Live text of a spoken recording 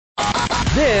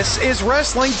This is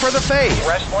Wrestling for the Faith.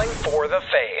 Wrestling for the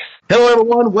Faith. Hello,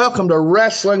 everyone. Welcome to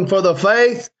Wrestling for the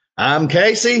Faith. I'm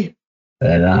Casey.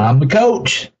 And I'm the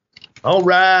coach. All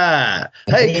right.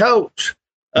 Hey, Coach.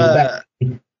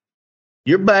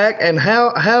 You're back. And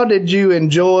how did you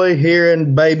enjoy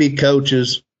hearing Baby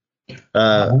Coach's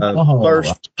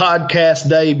first podcast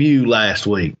debut last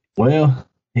week? Well,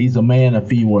 he's a man of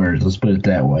few words. Let's put it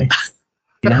that way.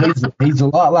 He's a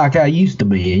lot like I used to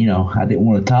be. I didn't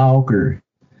want to talk, or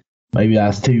maybe I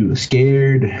was too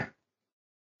scared.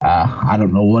 I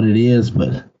don't know what it is,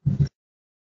 but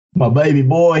my baby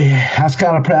boy, I was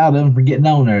kind of proud of him for getting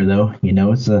on there, though.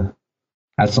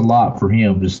 That's a lot for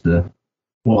him.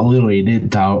 Little he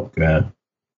did talk.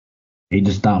 He's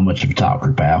just not much of a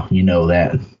talker, pal. You know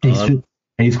that.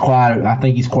 He's quiet. I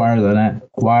think he's quieter than I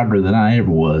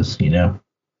ever was.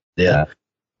 Yeah.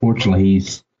 Fortunately,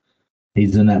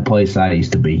 he's in that place I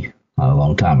used to be a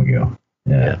long time ago.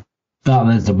 Yeah. Not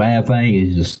that it's a bad thing.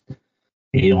 It's just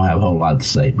he don't have a whole lot to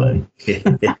say, buddy.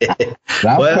 But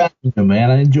I was proud of him, man.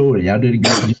 I enjoyed it. Y'all did a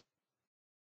good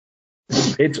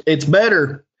job. It's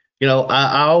better.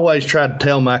 I always try to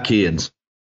tell my kids.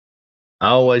 I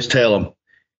always tell them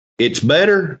it's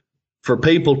better for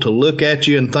people to look at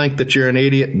you and think that you're an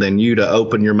idiot than you to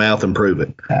open your mouth and prove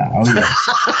it.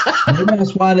 Maybe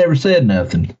that's why I never said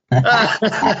nothing.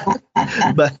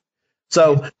 But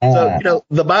so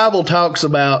the Bible talks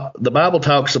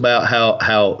about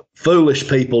how foolish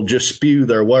people just spew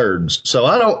their words. So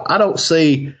I don't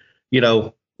see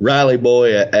Riley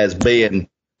Boy as being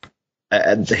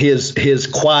his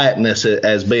quietness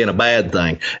as being a bad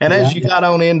thing. And as you got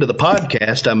on into the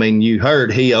podcast, I mean, you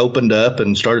heard he opened up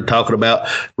and started talking about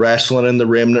wrestling and the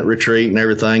remnant retreat and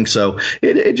everything. So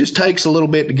it just takes a little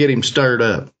bit to get him stirred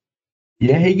up.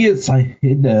 Yeah,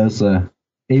 it does.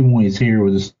 Even when he's here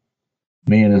with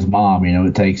me and his mom,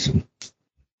 it takes him.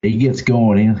 He gets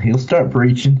going, he'll start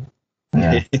preaching.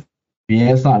 Yeah,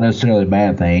 it's not necessarily a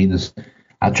bad thing.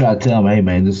 I try to tell him, hey,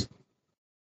 man,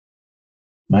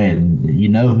 man, you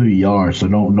know who you are, so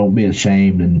don't be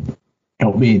ashamed and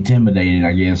don't be intimidated,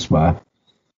 I guess, by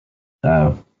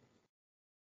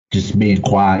just being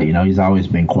quiet. He's always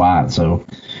been quiet, so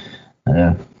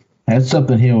that's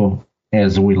something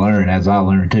as I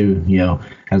learned too,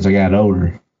 as I got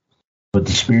older. But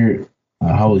the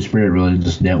Holy Spirit really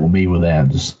just dealt with me with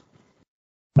that.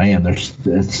 Man, there's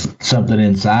something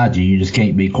inside you. You just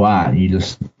can't be quiet. You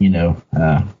just, man,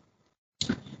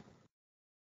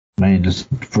 just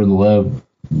for the love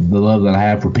that I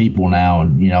have for people now,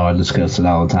 and I discuss it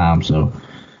all the time. So,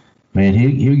 man,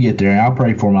 he'll get there. I'll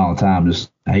pray for him all the time. Just,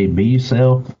 hey, be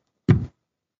yourself.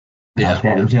 Yeah.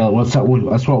 That's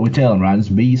what we tell him, right?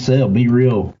 Just be yourself. Be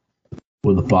real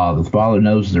with the Father. The Father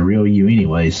knows the real you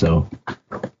anyway. So,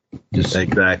 just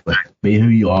exactly be who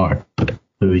you are,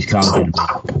 who He's called you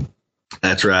to be.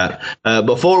 That's right.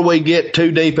 Before we get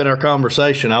too deep in our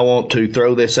conversation, I want to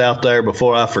throw this out there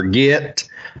before I forget.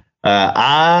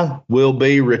 I will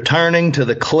be returning to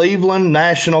the Cleveland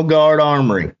National Guard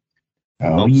Armory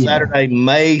on Saturday,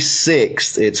 May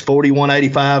 6th. It's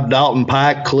 4185 Dalton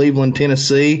Pike, Cleveland,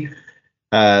 Tennessee.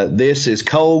 This is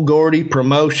Cole Gordy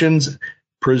Promotions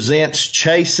presents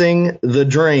Chasing the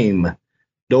Dream.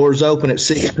 Doors open at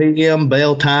 6 p.m.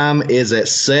 Bell time is at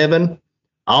 7.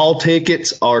 All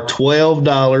tickets are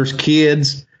 $12.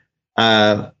 Kids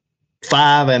 5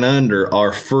 and under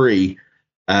are free.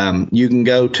 You can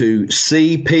go to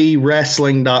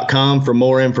cpwrestling.com for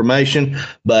more information,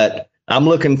 but I'm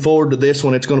looking forward to this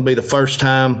one. It's going to be the first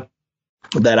time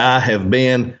that I have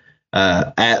been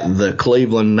at the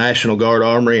Cleveland National Guard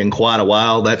Armory in quite a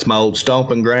while. That's my old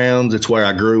stomping grounds. It's where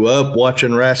I grew up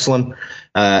watching wrestling,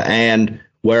 and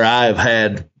where I've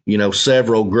had,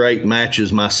 several great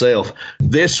matches myself.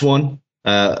 This one,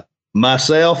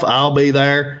 myself, I'll be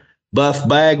there. Buff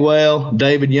Bagwell,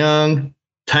 David Young,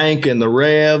 Tank and the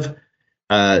Rev,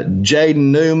 Jaden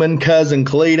Newman, Cousin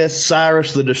Cletus,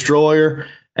 Cyrus the Destroyer,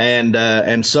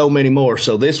 and so many more.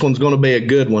 So this one's going to be a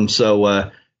good one.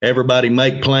 So everybody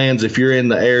make plans. If you're in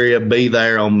the area, be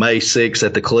there on May 6th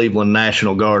at the Cleveland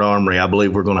National Guard Armory. I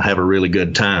believe we're going to have a really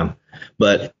good time.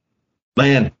 But,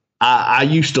 man, I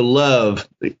used to love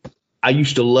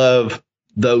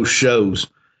those shows.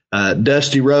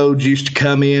 Dusty Rhodes used to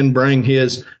come in, bring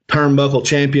his Turnbuckle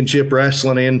Championship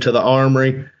Wrestling into the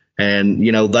Armory, and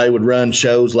they would run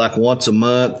shows like once a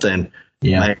month. And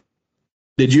man,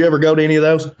 did you ever go to any of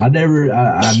those? I never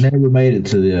made it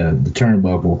to the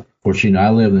Turnbuckle. Of course, I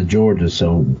live in Georgia,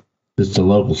 so just the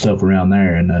local stuff around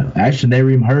there, and I actually never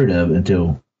even heard of it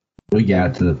until we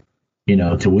got to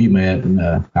till we met. And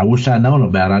I wish I'd known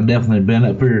about it. I'd definitely been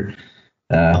up here.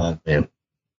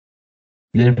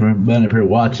 Different, been up here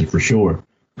watching for sure.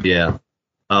 Yeah.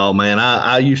 Oh man,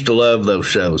 I used to love those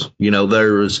shows.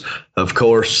 There was, of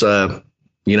course,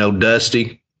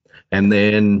 Dusty, and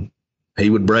then he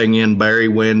would bring in Barry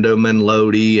Windham and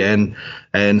Lodi and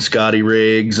Scotty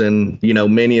Riggs and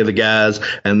many of the guys,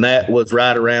 and that was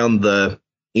right around the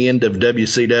end of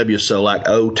WCW, so like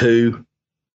 '02,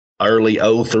 early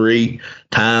 '03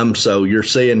 time. So you're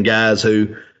seeing guys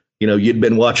who you'd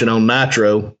been watching on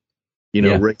Nitro,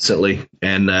 recently,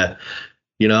 and I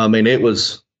mean it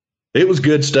was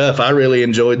good stuff. I really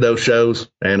enjoyed those shows,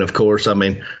 and of course, I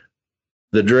mean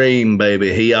the Dream,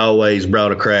 baby, he always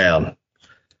brought a crowd.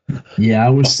 Yeah, I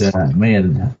was,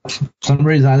 man, some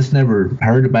reason I just never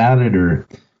heard about it, or,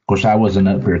 of course, I wasn't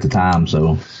up here at the time,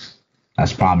 so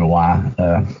that's probably why.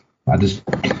 I just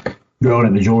growing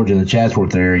up in Georgia in the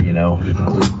Chatsworth area,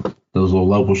 those little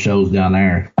local shows down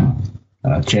there,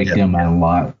 checked them out a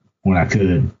lot when I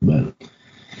could. But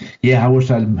yeah, I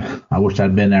wish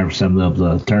I'd been there for some of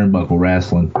the turnbuckle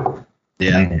wrestling.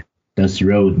 Yeah, man, Dusty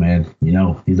Rhodes, man,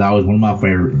 he's always one of my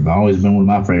favorite. Always been one of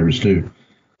my favorites too.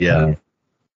 Yeah.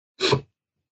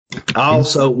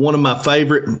 Also, one of my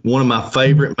favorite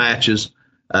matches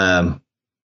that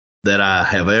I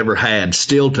have ever had,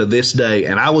 still to this day,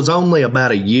 and I was only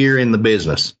about a year in the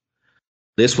business.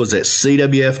 This was at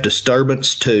CWF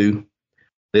Disturbance 2.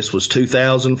 This was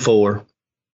 2004,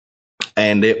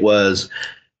 and it was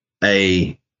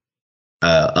a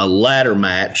ladder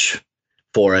match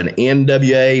for an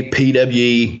NWA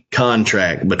PWE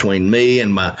contract between me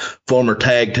and my former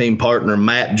tag team partner,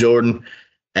 Matt Jordan.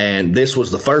 And this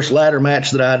was the first ladder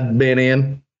match that I'd been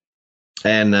in.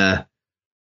 And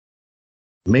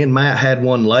me and Matt had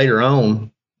one later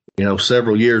on,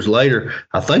 several years later.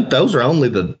 I think those are only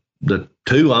the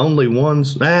two only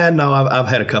ones. No, I've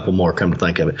had a couple more, come to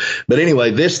think of it. But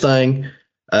anyway, this thing,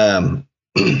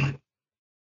 it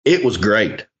was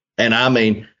great. And I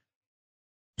mean,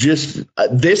 just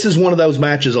this is one of those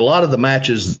matches. A lot of the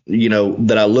matches,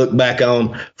 that I look back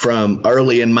on from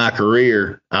early in my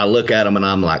career, I look at them and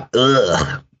I'm like,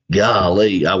 ugh,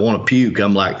 golly, I want to puke.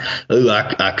 I'm like, ooh,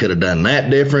 I could have done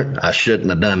that different. I shouldn't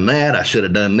have done that. I should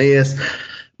have done this.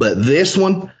 But this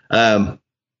one,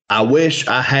 I wish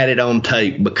I had it on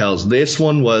tape, because this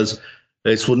one was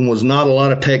not a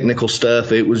lot of technical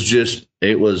stuff. It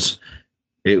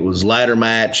was ladder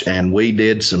match, and we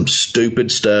did some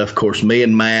stupid stuff. Of course, me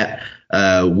and Matt,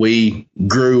 we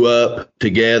grew up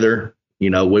together.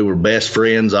 We were best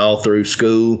friends all through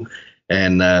school,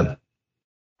 and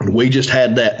we just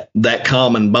had that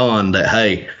common bond that,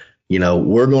 hey,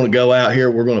 we're going to go out here,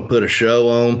 we're going to put a show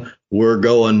on. We're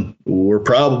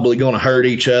probably going to hurt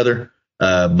each other,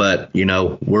 but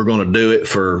we're going to do it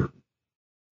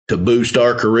to boost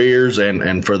our careers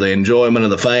and for the enjoyment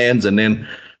of the fans, and then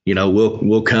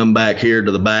we'll come back here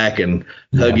to the back and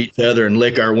hug each other and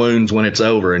lick our wounds when it's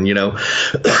over. And,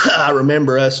 I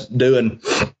remember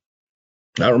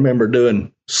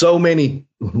doing so many,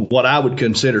 what I would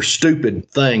consider stupid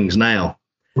things now.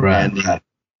 Right. And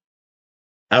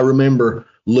I remember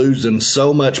losing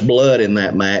so much blood in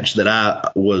that match that I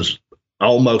was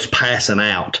almost passing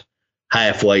out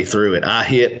halfway through it. I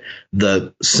hit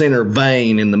the center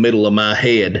vein in the middle of my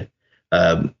head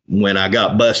when I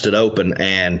got busted open,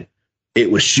 and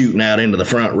it was shooting out into the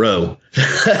front row.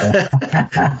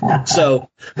 So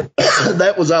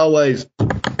that was always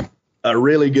a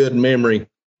really good memory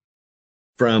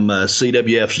from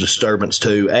CWF's Disturbance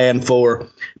 2. And for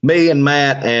me and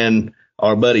Matt and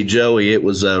our buddy Joey, it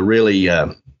was really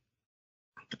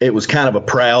it was kind of a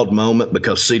proud moment,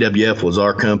 because CWF was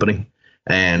our company,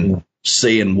 and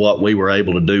seeing what we were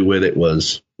able to do with it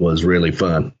was really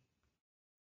fun.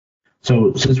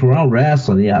 So since we're on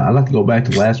wrestling, I'd like to go back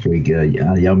to last week.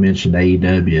 Y'all mentioned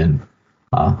AEW, and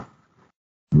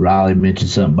Riley mentioned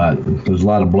something about there's a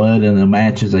lot of blood in the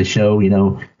matches they show.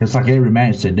 It's like every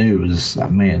match they do is,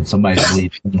 man, somebody's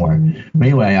bleeding somewhere. But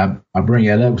anyway, I bring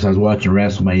that up because I was watching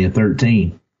WrestleMania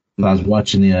 13. I was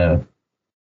watching the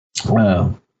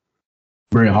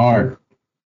Bret Hart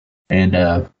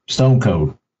and Stone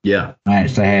Cold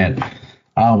match they had.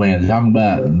 Oh man, talking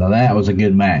about, now that was a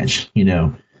good match.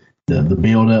 The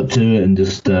build up to it, and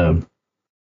just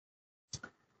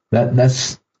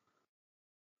that's,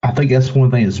 I think that's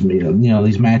one thing that's,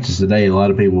 these matches today, a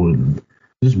lot of people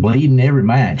just bleeding every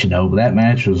match, but that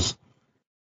match was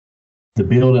the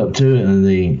build up to it,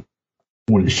 and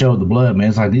when it showed the blood, man,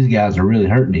 it's like these guys are really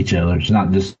hurting each other. It's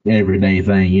not just everyday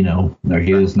thing, like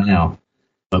it is now.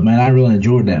 But man, I really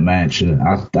enjoyed that match.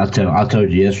 I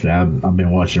told you yesterday, I've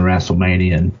been watching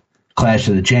WrestleMania and Clash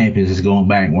of the Champions, is going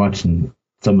back and watching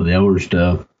some of the older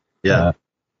stuff. Yeah.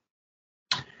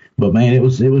 But man, it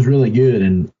was really good.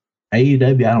 And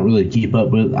AEW, I don't really keep up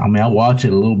with. I mean, I watch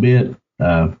it a little bit.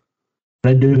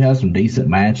 They do have some decent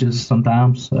matches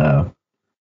sometimes. But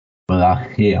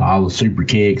all the super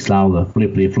kicks and all the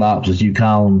flippity flops, as you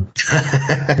call them.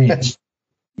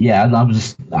 Yeah,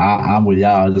 I'm with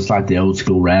y'all. I just like the old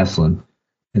school wrestling,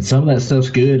 and some of that stuff's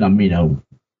good. I mean,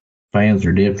 fans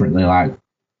are different. They like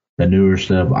the newer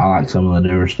stuff. I like some of the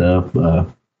newer stuff.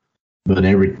 But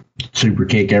every super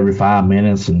kick every 5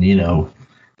 minutes, and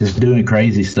just doing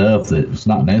crazy stuff that's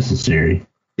not necessary.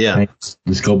 Yeah,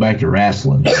 just go back to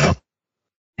wrestling.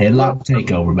 Headlock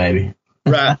takeover, baby.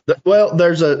 Right. Well,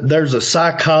 there's a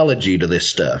psychology to this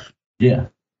stuff. Yeah.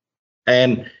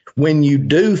 And when you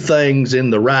do things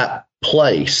in the right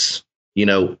place,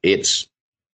 it's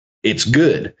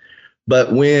good.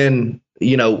 But when,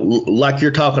 like you're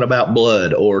talking about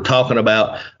blood or talking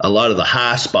about a lot of the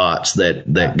high spots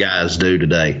that guys do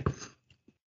today,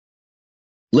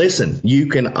 listen, you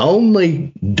can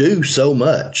only do so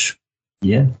much.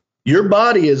 Yeah. Your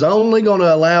body is only going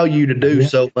to allow you to do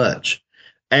so much.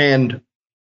 And,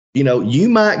 you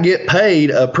might get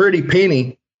paid a pretty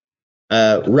penny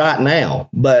right now,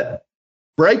 but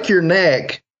break your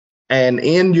neck and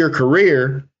end your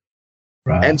career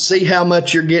and see how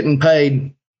much you're getting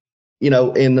paid,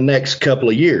 in the next couple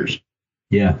of years.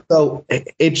 Yeah. So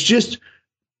it's just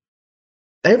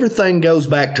everything goes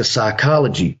back to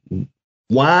psychology.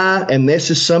 Why? And this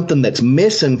is something that's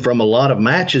missing from a lot of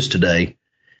matches today.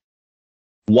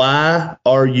 Why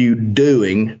are you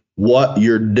doing what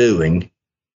you're doing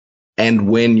and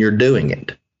when you're doing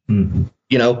it? Mm-hmm.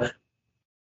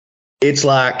 It's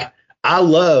like I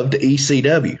loved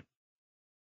ECW,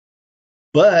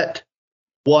 but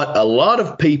what a lot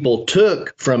of people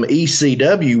took from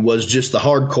ECW was just the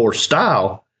hardcore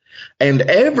style, and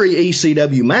every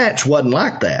ECW match wasn't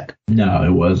like that. No,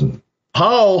 it wasn't.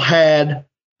 Paul had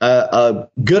a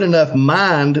good enough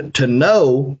mind to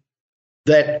know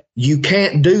that you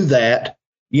can't do that,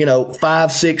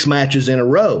 5-6 matches in a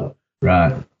row.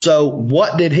 Right. So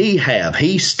what did he have?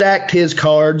 He stacked his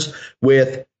cards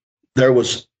with, there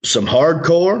was some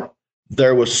hardcore,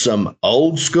 there was some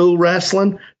old school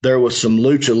wrestling, there was some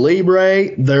lucha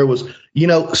libre, there was,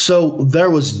 so there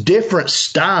was different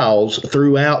styles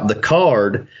throughout the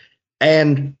card.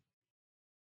 And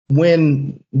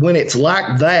when it's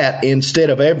like that, instead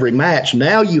of every match,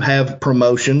 now you have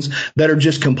promotions that are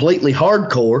just completely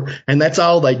hardcore, and that's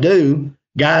all they do.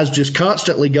 Guys just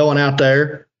constantly going out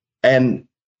there and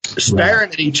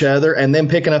staring at each other and then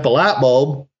picking up a light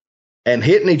bulb and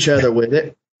hitting each other with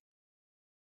it.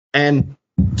 And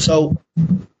so,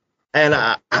 and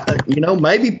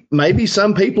maybe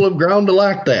some people have grown to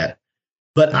like that,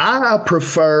 but I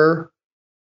prefer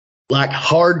like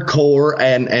hardcore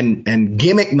and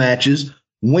gimmick matches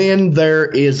when there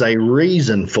is a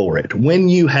reason for it. When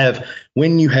you have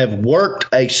worked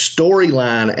a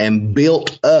storyline and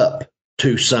built up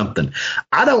to something.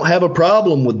 I don't have a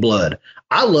problem with blood.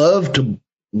 I love to,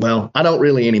 well, I don't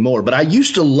really anymore, but I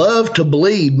used to love to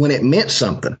bleed when it meant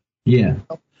something. Yeah.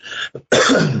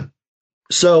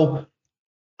 So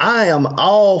I am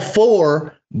all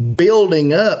for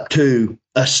building up to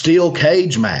a steel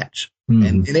cage match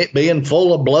and it being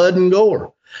full of blood and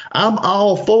gore. I'm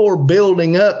all for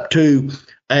building up to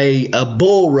a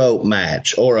bull rope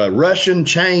match or a Russian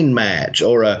chain match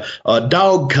or a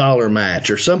dog collar match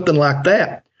or something like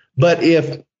that. But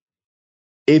if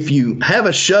you have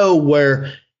a show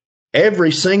where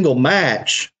every single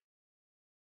match,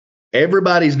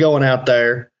 everybody's going out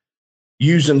there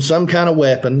using some kind of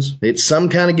weapons, it's some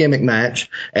kind of gimmick match,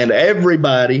 and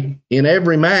everybody in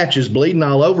every match is bleeding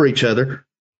all over each other,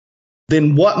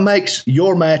 then what makes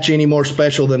your match any more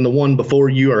special than the one before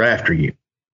you or after you?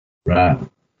 Right.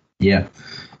 Yeah.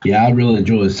 Yeah, I really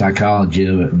enjoy the psychology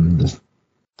of it, and just,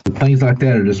 things like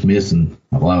that are just missing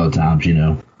a lot of times,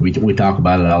 We talk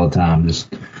about it all the time,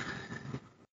 just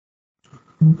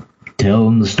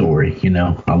telling the story,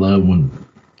 I love when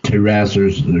two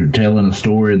wrestlers are telling a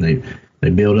story and they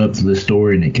build up to this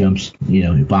story and it comes,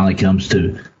 it finally comes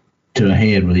to a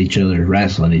head with each other,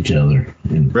 wrestling each other.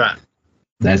 And right.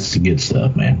 That's the good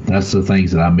stuff, man. That's the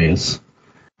things that I miss.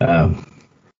 Not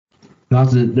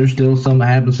that there's still some that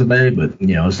happens today, but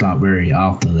it's not very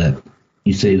often that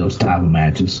you see those type of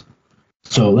matches.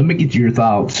 So let me get your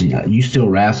thoughts. You still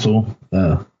wrestle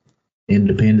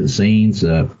independent scenes.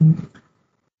 I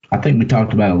think we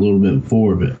talked about it a little bit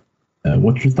before, but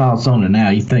what's your thoughts on it now?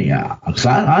 You think? Cause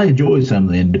I enjoy some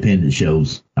of the independent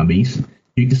shows. I mean,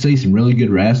 you can see some really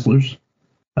good wrestlers.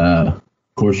 Of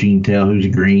course, you can tell who's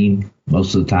green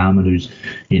most of the time, and who's,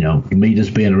 me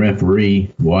just being a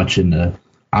referee,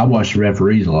 I watch the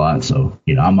referees a lot, so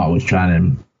I'm always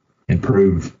trying to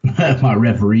improve my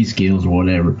referee skills or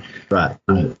whatever. Right.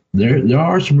 But there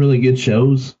are some really good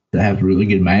shows that have really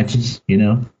good matches,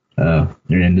 they're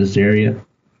in this area.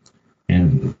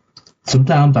 And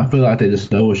sometimes I feel like they just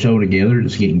throw a show together,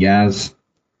 just getting guys,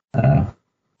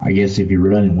 I guess if you're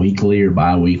running weekly or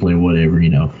bi-weekly or whatever,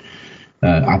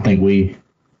 I think we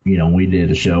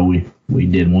did a show, we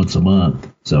did once a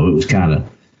month. So it was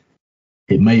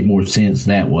it made more sense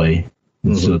that way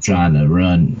instead of trying to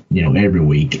run, every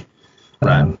week.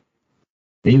 Right.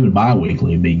 Even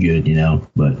bi-weekly would be good,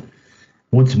 but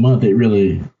once a month it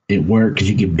worked because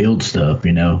you can build stuff,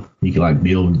 you can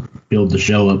build the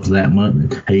show up for that month.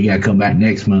 And, hey, you got to come back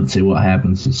next month and see what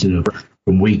happens instead of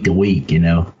from week to week,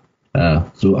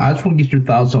 So I just want to get your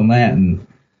thoughts on that. And,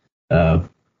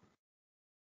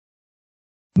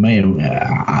 man,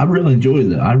 I really enjoy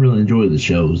the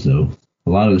shows though. A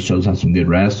lot of the shows have some good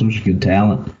wrestlers, good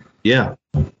talent. Yeah.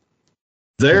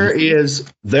 There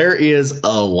is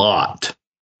a lot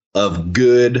of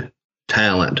good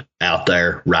talent out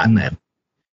there right now.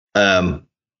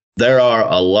 There are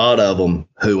a lot of them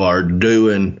who are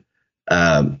doing,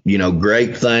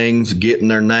 great things, getting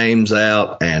their names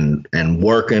out and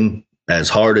working as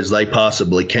hard as they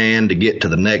possibly can to get to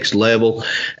the next level.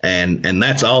 And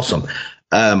that's awesome.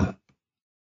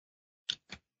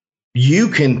 You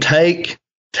can take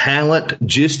talent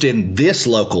just in this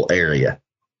local area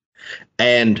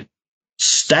and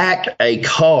stack a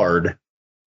card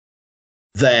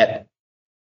that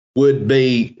would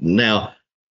be, now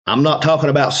I'm not talking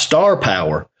about star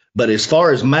power, but as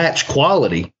far as match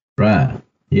quality, right?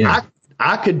 Yeah,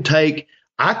 I could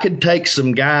take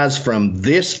some guys from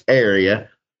this area,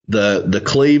 the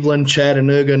Cleveland,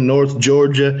 Chattanooga, North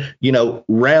Georgia,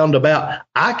 roundabout.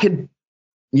 I could,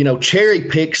 cherry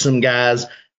pick some guys,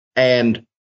 and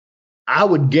I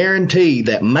would guarantee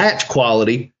that match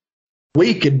quality,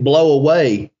 we could blow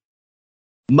away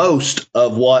most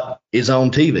of what is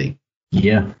on TV.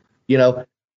 Yeah.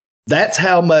 That's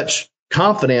how much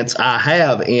confidence I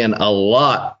have in a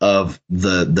lot of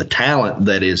the talent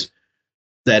that is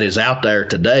out there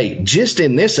today, just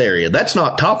in this area. That's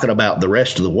not talking about the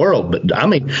rest of the world, but I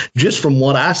mean, just from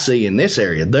what I see in this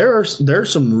area,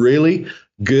 there's some really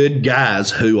good guys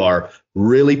who are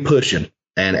really pushing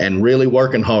and really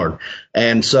working hard.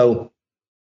 And so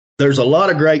there's a lot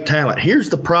of great talent. Here's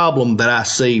the problem that I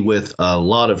see with a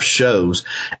lot of shows,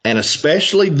 and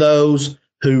especially those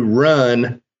who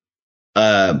run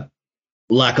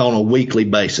like on a weekly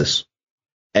basis.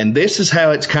 And this is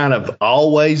how it's kind of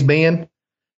always been.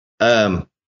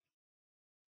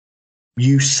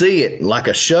 You see it like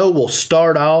a show will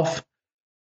start off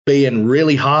being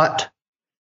really hot,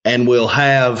 and we'll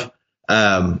have,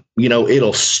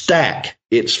 it'll stack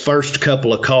its first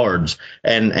couple of cards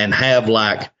and have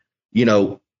like,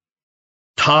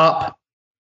 top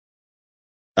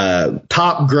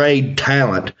grade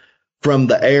talent from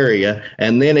the area,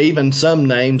 and then even some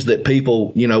names that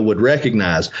people would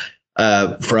recognize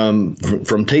from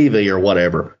TV or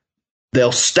whatever.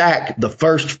 They'll stack the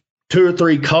first 2 or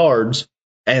 3 cards,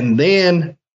 and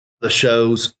then the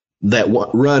shows that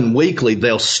run weekly,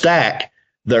 they'll stack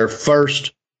their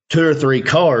first 2 or 3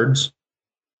 cards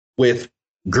with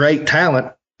great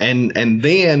talent, and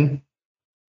then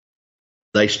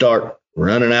they start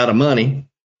running out of money,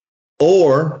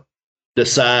 or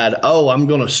decide, I'm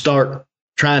going to start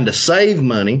trying to save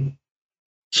money.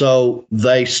 So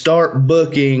they start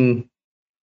booking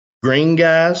green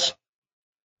guys.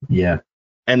 Yeah.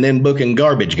 And then booking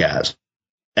garbage guys.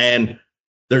 And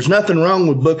there's nothing wrong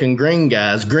with booking green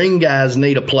guys. Green guys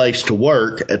need a place to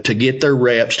work, to get their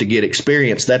reps, to get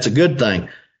experience. That's a good thing.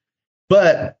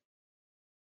 But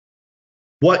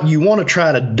what you want to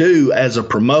try to do as a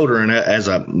promoter and as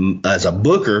a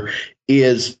booker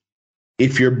is,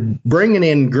 if you're bringing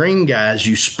in green guys,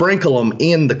 you sprinkle them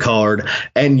in the card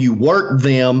and you work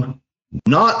them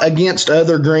not against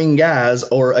other green guys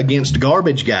or against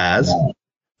garbage guys.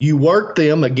 You work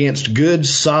them against good,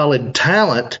 solid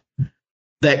talent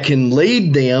that can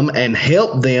lead them and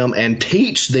help them and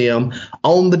teach them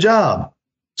on the job.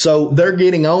 So they're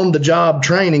getting on the job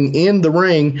training in the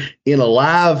ring in a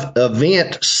live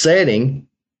event setting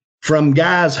from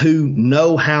guys who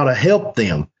know how to help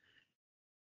them.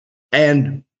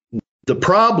 And the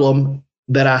problem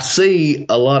that I see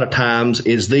a lot of times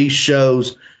is these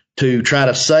shows, to try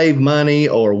to save money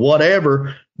or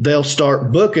whatever, they'll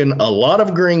start booking a lot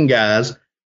of green guys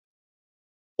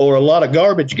or a lot of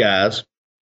garbage guys,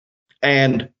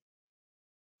 and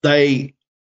the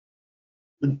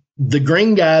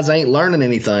green guys ain't learning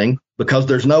anything because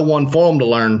there's no one for them to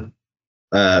learn,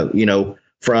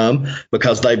 from,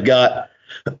 because they've got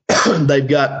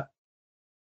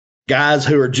guys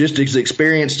who are just as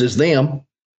experienced as them.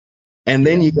 And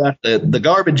then you got the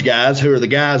garbage guys who are the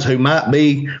guys who might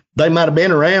have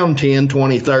been around 10,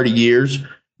 20, 30 years,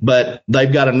 but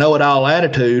they've got a know-it-all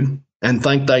attitude and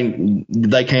think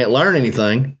they can't learn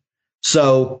anything.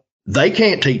 So they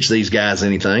can't teach these guys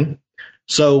anything.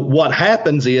 So what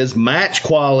happens is match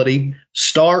quality,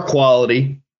 star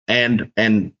quality, and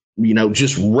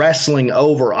just wrestling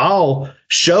overall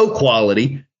show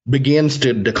quality begins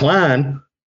to decline.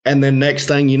 And then next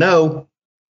thing you know,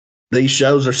 these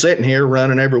shows are sitting here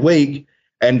running every week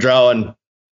and drawing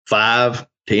 5,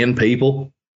 10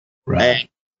 people. Right.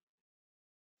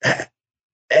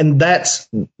 And that's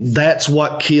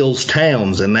what kills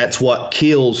towns, and that's what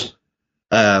kills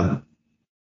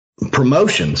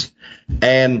promotions.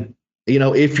 And,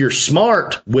 if you're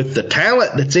smart with the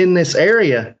talent that's in this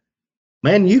area,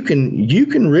 man, you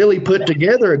can really put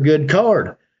together a good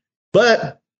card.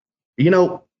 But,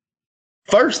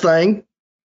 first thing,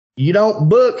 you don't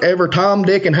book every Tom,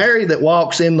 Dick, and Harry that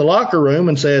walks in the locker room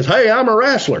and says, "Hey, I'm a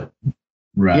wrestler."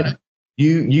 Right.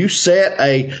 You set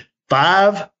a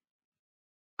 5.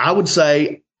 I would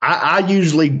say I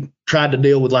usually try to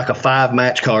deal with like a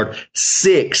 5-match card,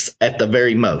 6 at the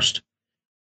very most.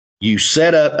 You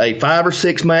set up a 5 or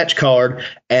 6 match card,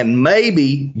 and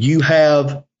maybe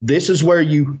this is where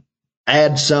you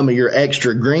add some of your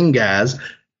extra green guys.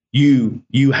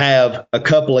 You have a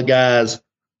couple of guys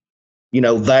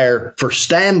there for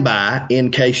standby in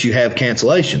case you have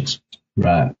cancellations.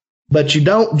 Right. But you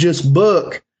don't just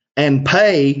book and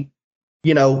pay,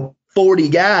 40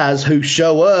 guys who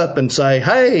show up and say,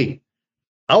 "Hey,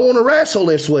 I want to wrestle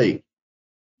this week."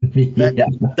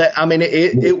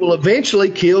 It will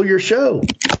eventually kill your show.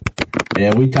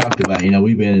 Yeah, we talked about,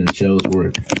 we've been in shows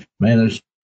where, man,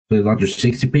 there's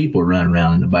 60 people running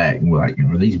around in the back. And we're like,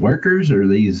 are these workers or are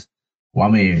these,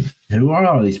 who are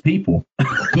all these people?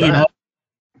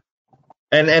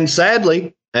 And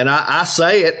sadly, and I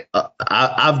say it,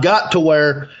 I've got to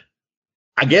where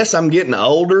I guess I'm getting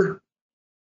older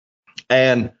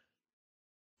and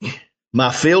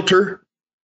my filter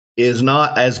is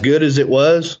not as good as it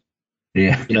was.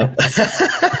 Yeah.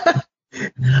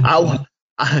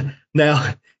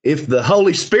 Now, if the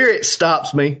Holy Spirit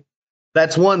stops me,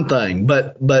 that's one thing,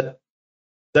 but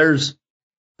there's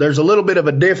a little bit of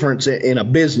a difference in a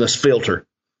business filter.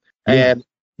 And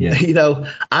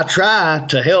I try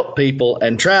to help people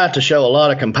and try to show a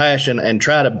lot of compassion and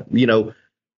try to,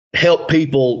 help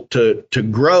people to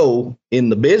grow in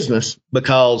the business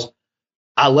because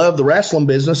I love the wrestling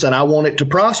business and I want it to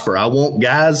prosper. I want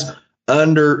guys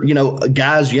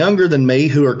guys younger than me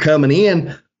who are coming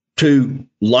in to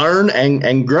learn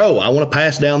and grow. I want to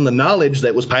pass down the knowledge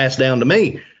that was passed down to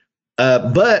me.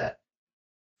 But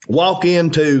walk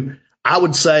into, I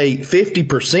would say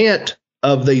 50%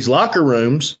 of these locker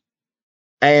rooms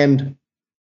and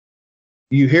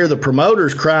you hear the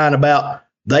promoters crying about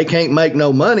they can't make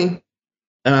no money.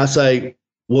 And I say,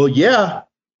 well, yeah,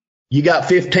 you got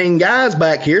 15 guys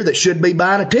back here that should be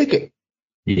buying a ticket.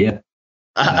 Yeah.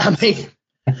 I mean,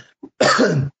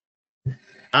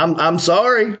 I'm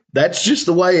sorry. That's just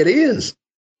the way it is.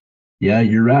 Yeah,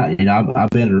 you're right. I've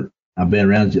been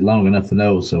around it long enough to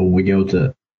know. So when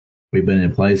we've been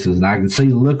in places and I can see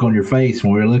the look on your face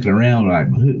when we're looking around like,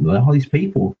 all these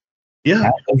people.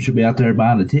 Yeah. I should be out there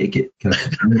buying a ticket because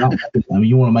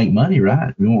you want to make money,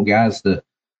 right? You want guys to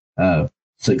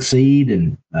succeed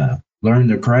and learn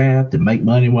their craft and make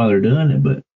money while they're doing it.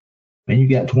 But man, you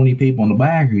got 20 people in the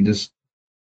back who just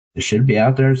should be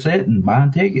out there sitting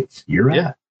buying tickets. You're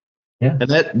right. Yeah. And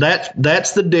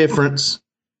that's the difference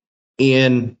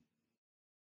in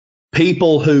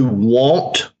people who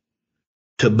want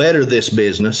to better this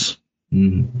business.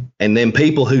 Mm-hmm. And then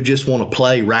people who just want to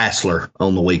play wrestler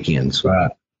on the weekends.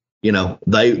 Right.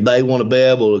 They want to be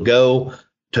able to go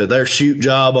to their shoot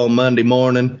job on Monday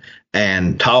morning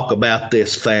and talk about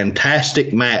this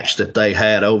fantastic match that they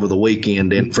had over the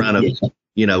weekend in front of,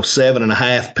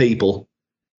 7.5 people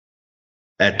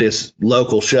at this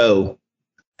local show.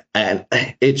 And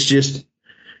it's just,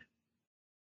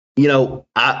 the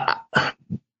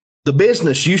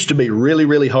business used to be really,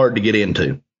 really hard to get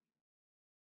into.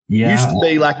 Yeah. Used to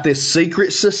be like this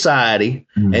secret society,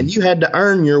 and you had to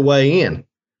earn your way in.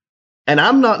 And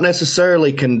I'm not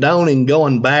necessarily condoning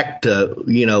going back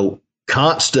to,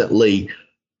 constantly,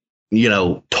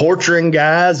 torturing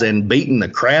guys and beating the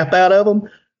crap out of them.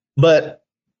 But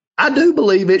I do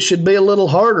believe it should be a little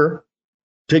harder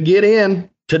to get in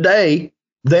today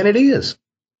than it is.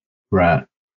 Right.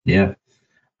 Yeah.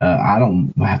 I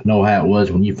don't know how it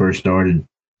was when you first started.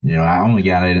 I only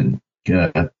got in,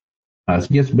 I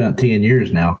guess about 10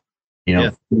 years now,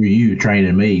 through you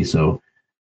training me. So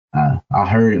I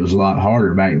heard it was a lot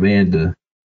harder back then to,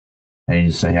 hey,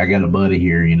 just say, I got a buddy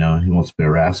here, he wants to be a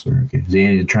wrestler. Okay. Is he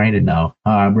into training? No.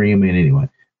 Oh, I bring him in anyway.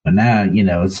 But now,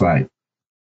 it's like,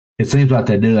 it seems like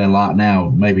they do that a lot now.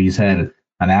 Maybe he's had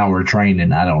an hour of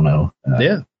training. I don't know.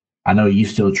 Yeah. I know you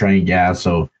still train guys,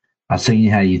 so I've seen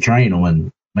how you train them.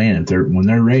 And man, when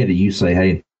they're ready, you say,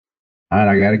 hey, all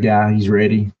right, I got a guy. He's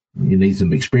ready. You need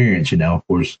some experience, Of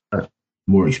course, the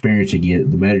more experience you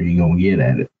get, the better you're going to get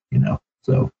at it,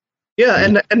 So.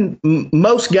 Yeah, and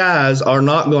most guys are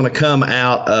not going to come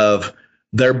out of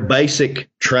their basic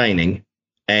training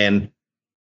and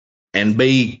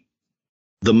be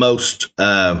the most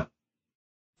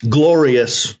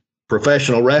glorious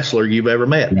professional wrestler you've ever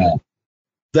met. Yeah.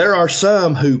 There are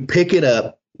some who pick it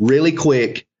up really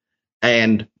quick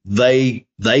and they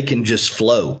can just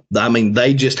flow. I mean,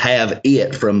 they just have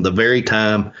it from the very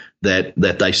time that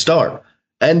they start.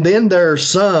 And then there are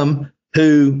some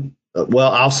who,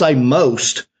 well, I'll say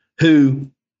most, who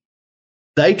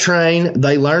they train,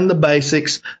 they learn the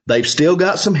basics, they've still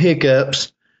got some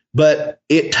hiccups, but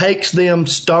it takes them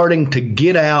starting to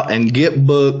get out and get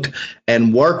booked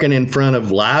and working in front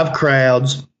of live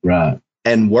crowds, right,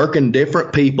 and working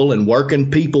different people and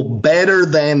working people better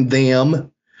than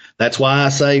them. That's why I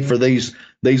say for these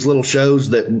little shows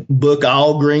that book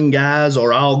all green guys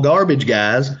or all garbage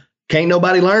guys, can't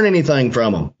nobody learn anything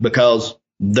from them because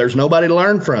there's nobody to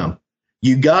learn from.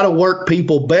 You got to work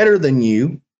people better than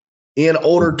you in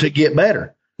order to get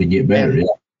better. To get better, and,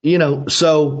 yeah.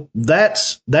 So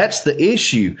that's the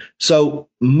issue. So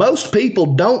most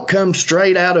people don't come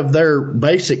straight out of their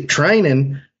basic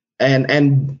training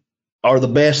and are the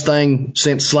best thing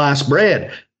since sliced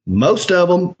bread. Most of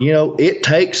them, it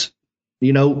takes,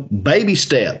 baby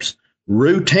steps,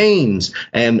 routines,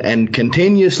 and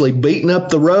continuously beating up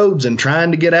the roads and trying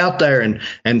to get out there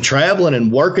and traveling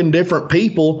and working different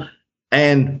people.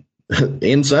 And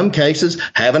in some cases,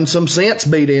 having some sense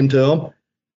beat into them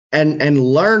and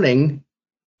learning,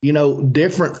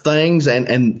 different things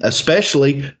and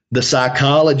especially the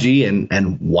psychology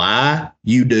and why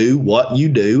you do what you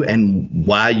do and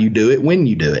why you do it when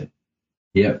you do it.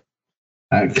 Yep.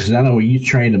 Because I know when you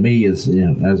train to me as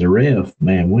a ref,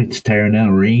 man, when it's tearing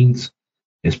down rings,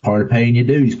 it's part of paying your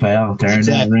dues, pal. Tearing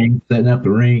down the ring, setting up the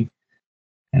ring.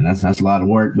 And that's a lot of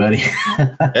work, buddy.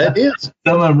 It is.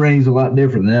 Some of them rings a lot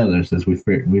different than others, as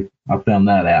I found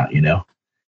that out, Yeah.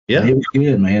 But it was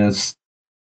good, man.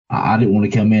 I didn't want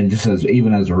to come in just as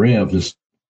a ref,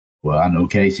 I know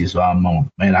Casey, so I want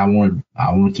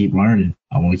to keep learning.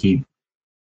 I want to keep,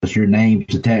 because your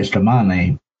name's attached to my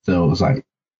name. So it's like,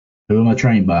 who am I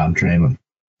trained by? I'm trained with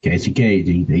Casey Cage.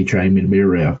 He trained me to be a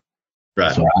ref.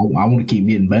 Right. So I want to keep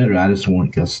getting better. I just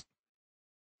want, because,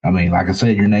 like I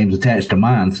said, your name's attached to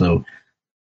mine. So,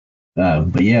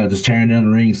 but yeah, just tearing down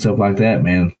the ring, stuff like that,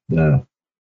 man.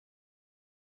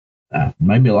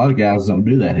 Maybe a lot of guys don't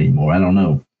do that anymore. I don't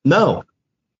know. No.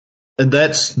 And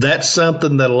that's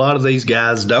something that a lot of these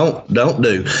guys don't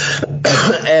do.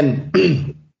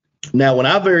 And now, when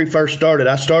I very first started,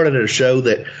 I started at a show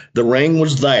that the ring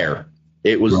was there.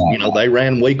 It was, right. They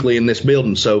ran weekly in this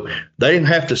building, so they didn't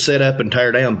have to set up and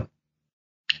tear down.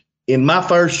 In my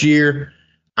first year,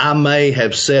 I may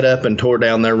have set up and tore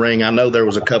down their ring. I know there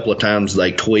was a couple of times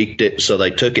they tweaked it, so they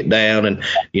took it down and,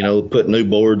 put new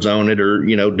boards on it or,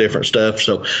 different stuff.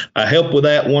 So I helped with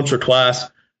that once or twice.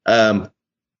 But,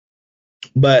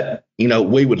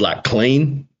 we would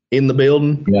clean in the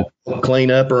building,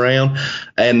 clean up around.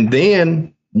 And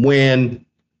then when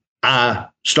I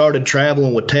started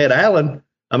traveling with Ted Allen,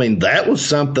 that was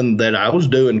something that I was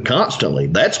doing constantly.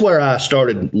 That's where I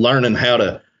started learning how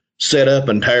to set up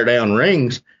and tear down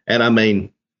rings.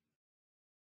 And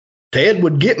Ted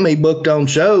would get me booked on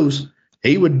shows.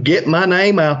 He would get my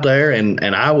name out there and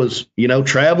I was,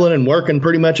 traveling and working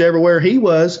pretty much everywhere he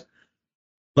was.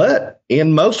 But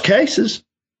in most cases,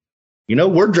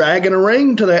 we're dragging a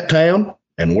ring to that town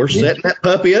and we're setting that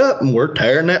puppy up and we're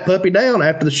tearing that puppy down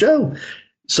after the show.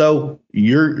 So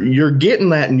you're getting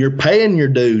that and you're paying your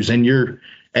dues and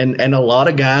and a lot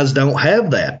of guys don't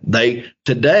have that.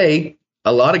 Today,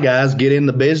 a lot of guys get in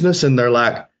the business and they're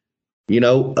like,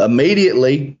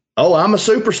 immediately, oh, I'm a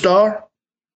superstar,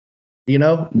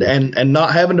 and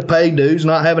not having to pay dues,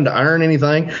 not having to earn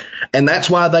anything. And that's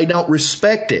why they don't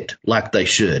respect it like they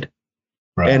should.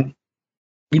 Right. And,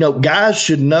 guys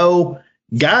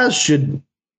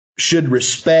should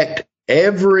respect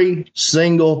every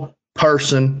single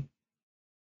person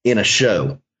in a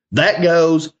show. That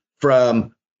goes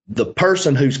from the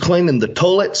person who's cleaning the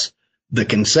toilets, the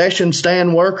concession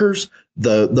stand workers,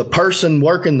 the person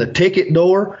working the ticket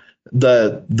door,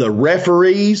 the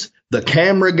referees, the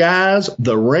camera guys,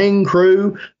 the ring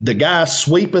crew, the guys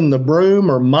sweeping the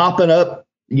broom or mopping up,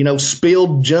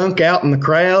 spilled junk out in the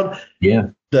crowd. Yeah.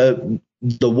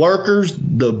 The workers,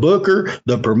 the booker,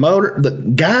 the promoter, the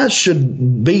guys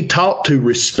should be taught to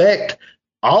respect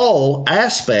all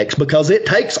aspects because it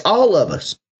takes all of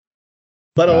us.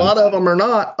 But a lot of them are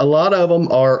not. A lot of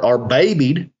them are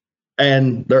babied,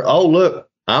 and they're, oh, look,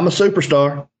 I'm a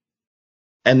superstar.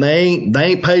 And they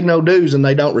ain't paid no dues, and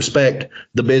they don't respect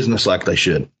the business like they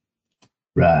should.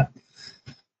 Right.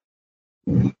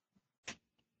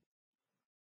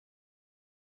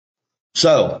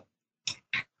 So,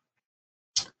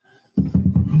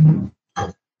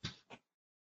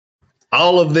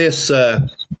 all of this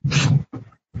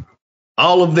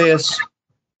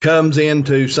comes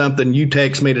into something you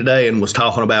text me today and was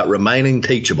talking about remaining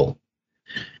teachable.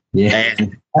 Yeah.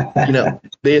 And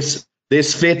this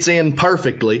fits in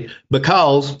perfectly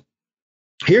because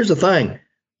here's the thing.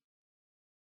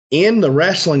 In the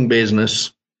wrestling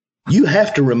business, you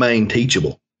have to remain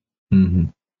teachable. Mm-hmm.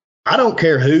 I don't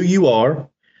care who you are.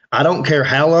 I don't care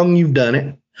how long you've done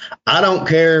it. I don't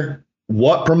care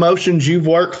what promotions you've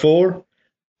worked for.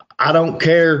 I don't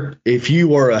care if you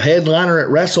were a headliner at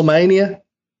WrestleMania.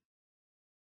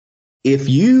 If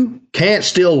you can't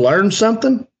still learn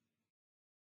something,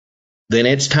 then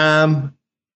it's time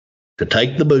to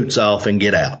take the boots off and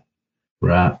get out.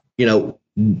 Right.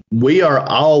 We are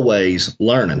always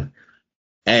learning,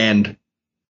 and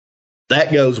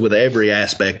that goes with every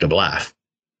aspect of life.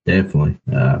 Definitely.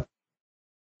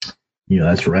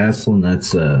 That's wrestling.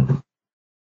 That's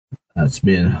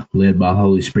been led by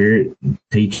Holy Spirit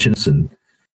teaching us, and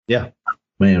yeah,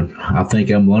 man, I think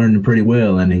I'm learning pretty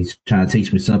well, and he's trying to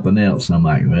teach me something else. And I'm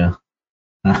like, well,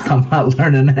 I'm not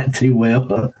learning that too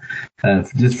well.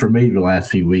 Just for me, the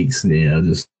last few weeks,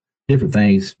 just different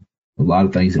things, a lot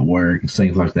of things at work,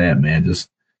 things like that, man. Just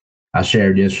I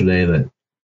shared yesterday that,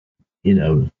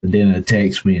 Dana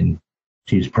texted me and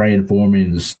she was praying for me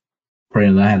and just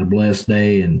praying that I had a blessed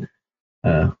day and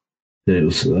that it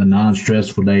was a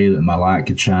non-stressful day, that my light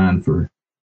could shine to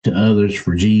others,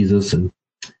 for Jesus. And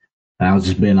I was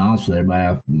just being honest with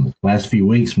everybody. The last few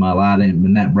weeks, my light ain't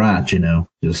been that bright,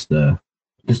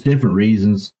 just different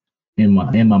reasons in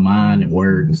my mind at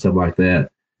work and stuff like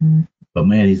that. But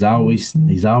man, he's always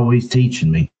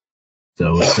teaching me.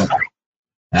 So it's like,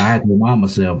 I had to remind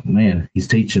myself, man, he's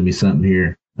teaching me something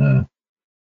here. When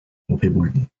people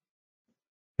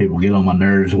get on my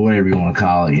nerves, or whatever you want to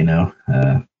call it,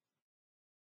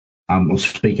 I'm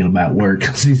speaking about work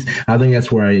because I think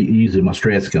that's where usually my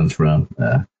stress comes from,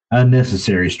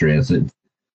 unnecessary stress. And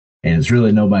it's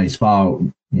really nobody's fault.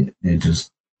 It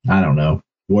just, I don't know,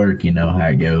 work, how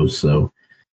it goes. So,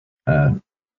 and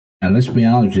let's be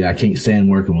honest with you, I can't stand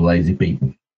working with lazy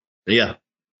people. Yeah.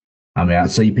 I mean, I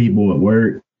see people at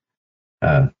work,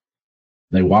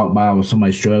 they walk by with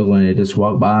somebody struggling, they just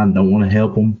walk by and don't want to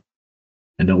help them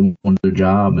and don't want to do their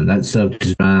job. And that stuff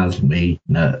just drives me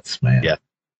nuts, man. Yeah.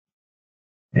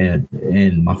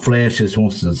 And my flesh just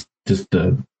wants to just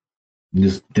to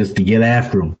get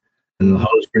after them. And the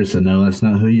Holy Spirit said, no, that's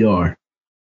not who you are.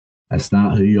 That's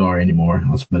not who you are anymore.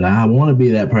 But I want to be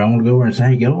that person. I want to go over and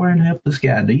say, hey, go over and help this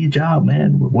guy. Do your job,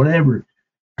 man. Whatever.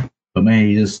 But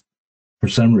man, for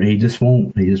some reason, he just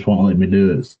won't let me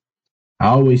do it. I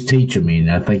always teach him,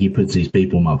 and I think he puts these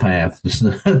people in my path just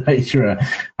to make sure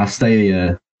I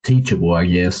stay teachable, I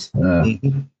guess.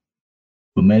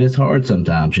 But man, it's hard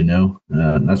sometimes,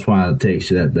 That's why I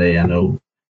text you that day. I know,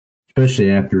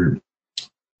 especially after,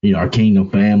 our Kingdom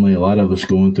family, a lot of us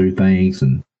going through things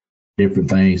and different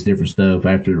stuff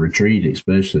after the retreat,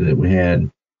 especially that we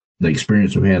had, the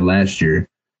experience we had last year.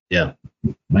 Yeah.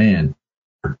 Man,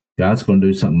 God's going to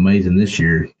do something amazing this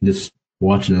year. Just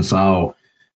watching us all,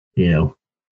 we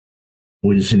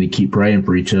just need to keep praying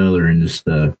for each other and just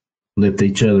lift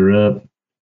each other up.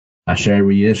 I shared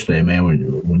with you yesterday,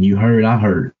 man, when you hurt, I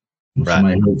hurt. When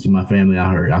somebody hurts in my family,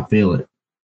 I hurt. I feel it.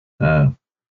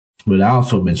 But I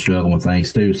also been struggling with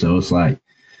things too. So it's like,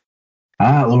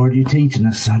 all right, Lord, you're teaching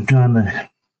us. I'm trying to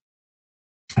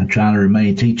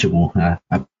remain teachable.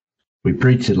 We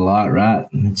preach it a lot, right?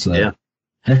 Yeah.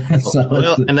 So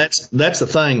well, and that's the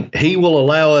thing. He will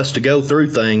allow us to go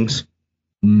through things,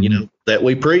 that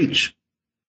we preach.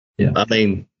 Yeah. I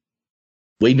mean,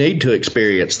 we need to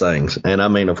experience things. And I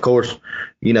mean, of course,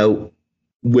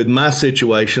 with my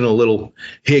situation, a little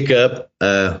hiccup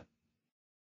that,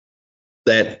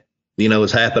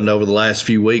 has happened over the last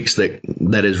few weeks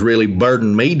that has really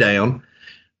burdened me down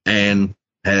and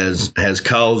has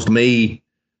caused me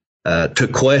to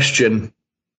question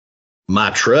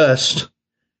my trust,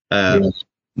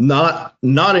 not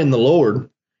in the Lord,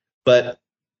 but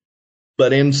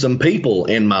but in some people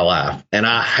in my life. And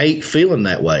I hate feeling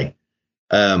that way.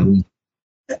 And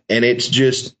it's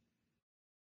just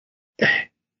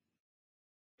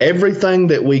everything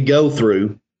that we go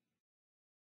through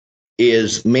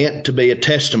is meant to be a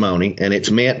testimony, and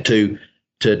it's meant to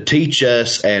teach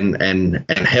us and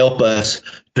help us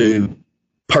to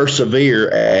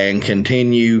persevere and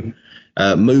continue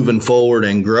moving forward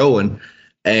and growing.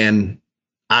 And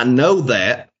I know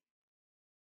that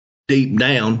deep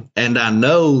down, and I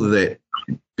know that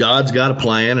God's got a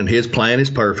plan, and his plan is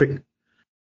perfect.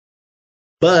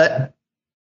 But,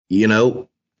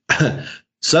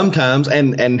 sometimes,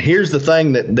 and here's the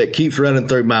thing that keeps running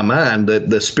through my mind, that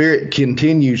the Spirit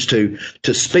continues to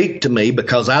speak to me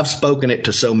because I've spoken it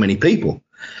to so many people.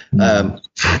 The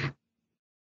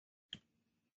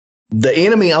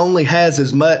enemy only has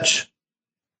as much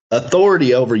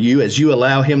authority over you as you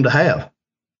allow him to have.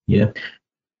 Yeah.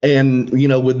 And,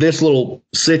 with this little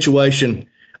situation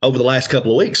over the last couple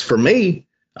of weeks, for me,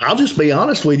 I'll just be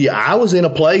honest with you, I was in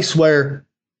a place where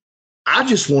I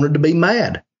just wanted to be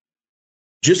mad.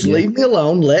 Just leave me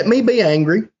alone. Let me be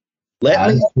angry.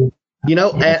 Let me,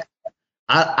 and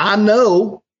I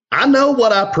know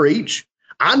what I preach.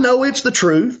 I know it's the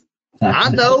truth.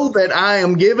 I know that I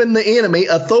am giving the enemy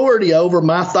authority over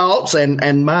my thoughts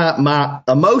and my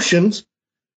emotions.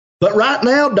 But right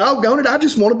now, doggone it, I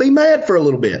just want to be mad for a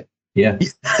little bit. Yeah.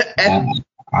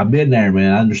 I've been there,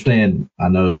 man. I understand. I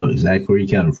know exactly where you're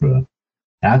coming from.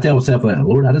 And I tell myself,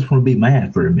 Lord, I just want to be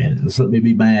mad for a minute. Just let me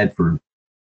be mad for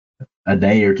a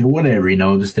day or two, whatever,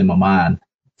 just in my mind.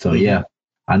 So, yeah,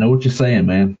 I know what you're saying,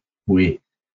 man. I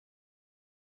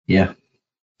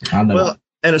know. Well,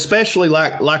 and especially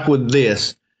like with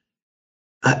this,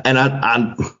 and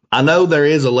I know there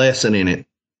is a lesson in it.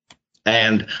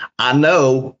 And I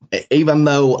know, even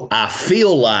though I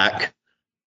feel like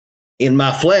in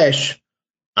my flesh,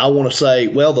 I want to say,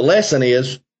 well, the lesson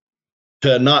is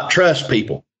to not trust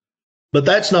people. But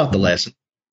that's not the lesson.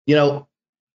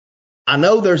 I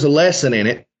know there's a lesson in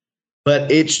it,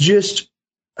 but it's just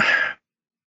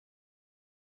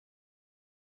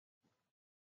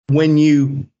when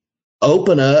you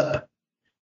open up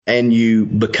and you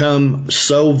become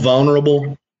so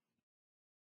vulnerable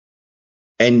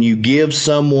and you give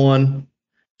someone,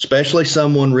 especially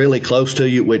someone really close to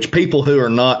you, which people who are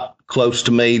not close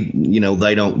to me,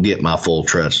 they don't get my full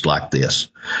trust like this.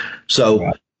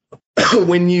 So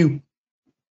when you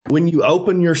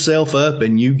open yourself up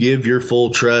and you give your full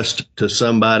trust to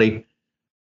somebody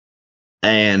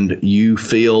and you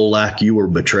feel like you were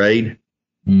betrayed,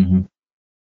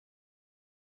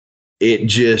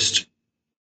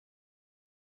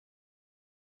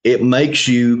 it makes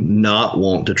you not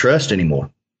want to trust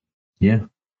anymore. Yeah.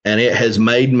 And it has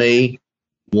made me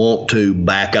want to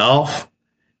back off.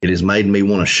 It has made me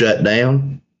want to shut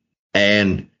down.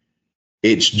 And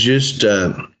it's just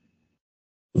a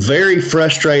very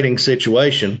frustrating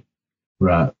situation.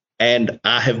 Right. And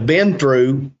I have been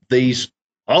through these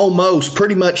almost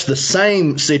pretty much the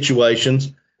same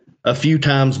situations a few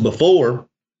times before.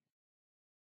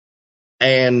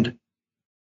 And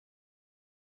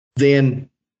then,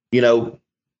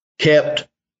 kept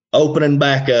opening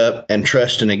back up and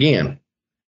trusting again.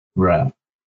 Right.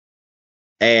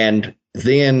 And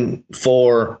then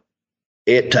for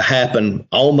it to happen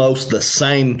almost the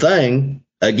same thing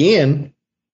again,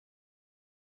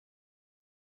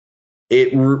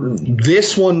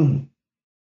 this one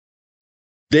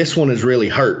is really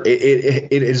hurt.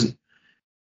 It is.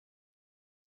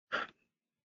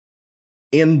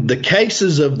 In the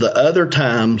cases of the other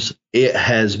times, it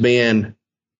has been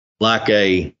like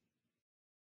a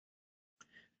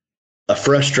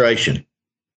frustration.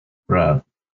 Right.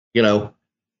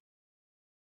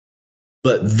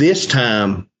 But this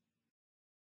time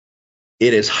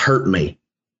it has hurt me.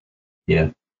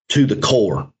 Yeah. To the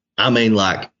core. I mean,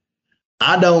 like,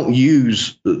 I don't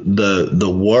use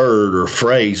the word or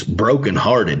phrase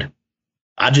brokenhearted.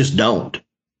 I just don't.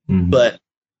 But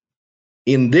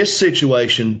in this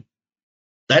situation,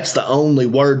 that's the only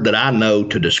word that I know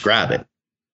to describe it.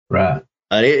 Right.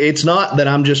 It's not that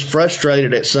I'm just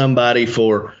frustrated at somebody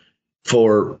for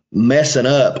messing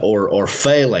up or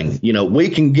failing. We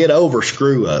can get over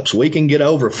screw ups. We can get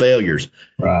over failures.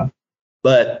 Right.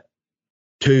 But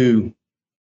to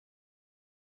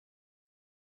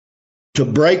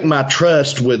break my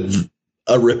trust with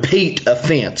a repeat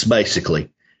offense, basically.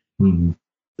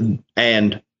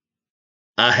 And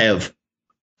I have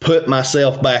put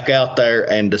myself back out there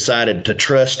and decided to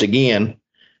trust again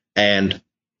and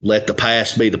let the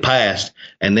past be the past.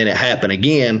 And then it happened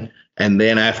again. And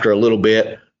then after a little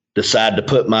bit, decide to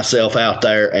put myself out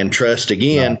there and trust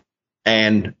again.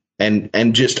 Right.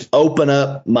 and just open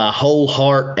up my whole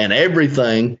heart and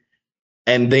everything,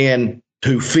 and then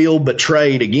to feel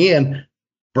betrayed again.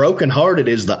 Brokenhearted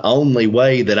is the only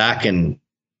way that I can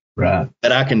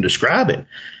describe it.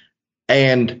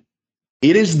 And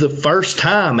it is the first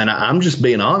time, and I'm just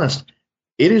being honest,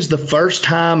 it is the first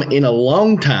time in a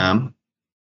long time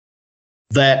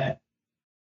that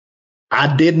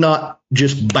I did not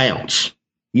just bounce.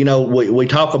 We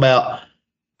talk about,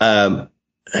 like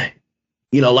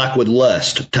with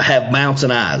lust, to have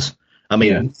bouncing eyes. I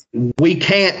mean, we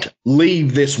can't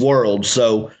leave this world.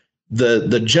 So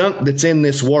the junk that's in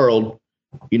this world,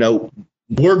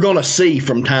 we're going to see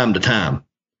from time to time.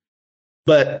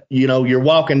 But, you're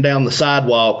walking down the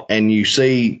sidewalk and you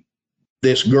see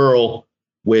this girl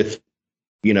with,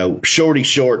 shorty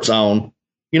shorts on,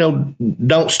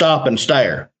 don't stop and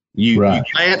stare. You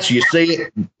glance, you see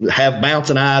it, have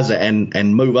bouncing eyes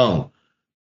and move on.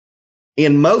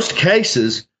 In most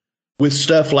cases with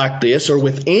stuff like this, or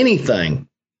with anything,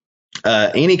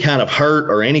 any kind of hurt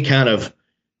or any kind of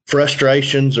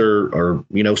frustrations or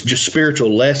just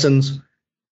spiritual lessons,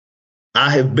 I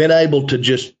have been able to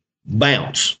just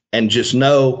bounce and just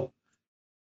know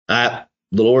the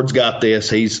Lord's got this.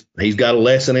 He's got a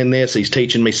lesson in this. He's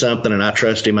teaching me something, and I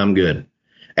trust him. I'm good.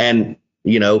 And,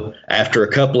 after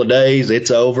a couple of days, it's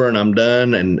over and I'm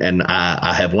done. And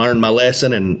I have learned my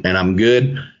lesson and I'm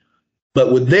good.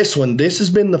 But with this one, this has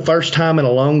been the first time in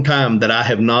a long time that I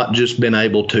have not just been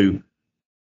able to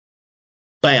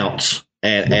bounce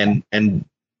and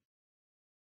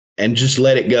just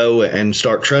let it go and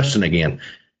start trusting again.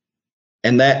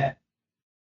 And that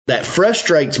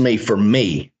frustrates me for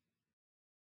me.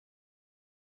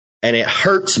 And it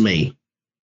hurts me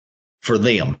for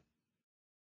them.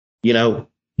 Yeah,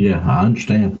 I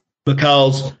understand.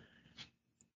 Because,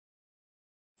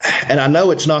 and I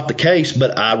know it's not the case,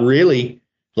 but I really,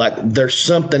 there's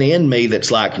something in me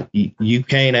that's like, you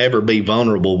can't ever be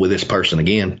vulnerable with this person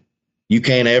again. You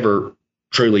can't ever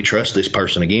truly trust this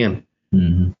person again.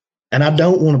 Mm-hmm. And I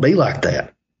don't want to be like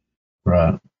that.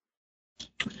 Right.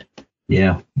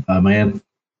 Yeah, man.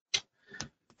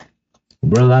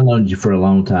 Brother, I known you for a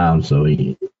long time, so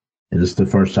this is the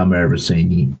first time I ever seen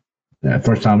you.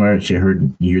 First time I actually heard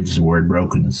you use the word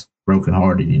brokenhearted,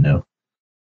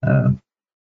 And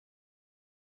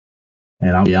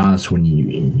I'll be honest, when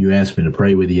you asked me to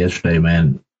pray with you yesterday,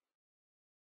 man,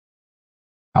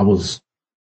 I was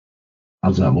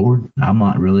like, Lord, I'm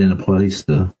not really in a place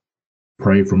to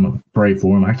pray for him.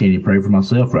 I can't even pray for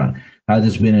myself right. I've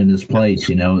just been in this place,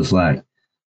 it's like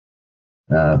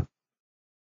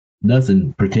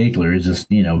nothing particular. It's just,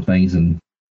 things.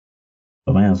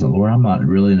 But man, I was like, Lord, I'm not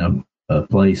really in a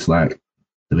place like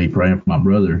to be praying for my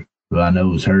brother who I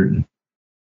know is hurting.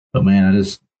 But man,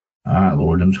 all right,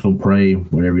 Lord, I'm just going to pray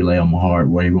whatever you lay on my heart,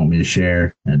 whatever you want me to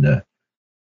share. And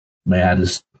man,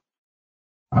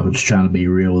 I was just trying to be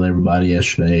real with everybody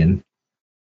yesterday. And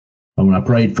when I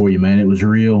prayed for you, man, it was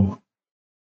real.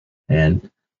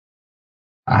 And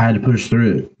I had to push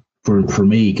through it for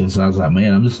me, because I was like,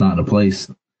 man, I'm just not in a place.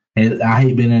 And I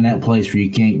hate being in that place where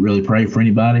you can't really pray for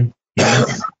anybody.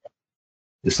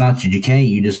 It's not that you can't,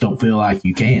 you just don't feel like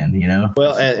you can,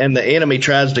 Well, and the enemy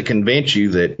tries to convince you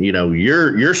that,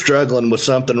 you're struggling with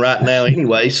something right now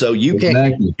anyway, so you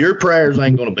can't, your prayers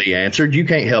ain't going to be answered. You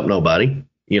can't help nobody,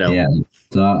 Yeah.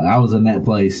 So I was in that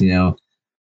place,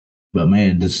 but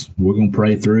man, we're going to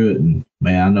pray through it. And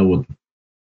man, I know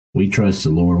we trust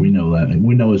the Lord. We know that. And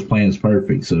we know his plan is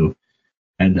perfect. So,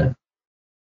 and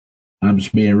I'm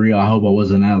just being real. I hope I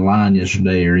wasn't out of line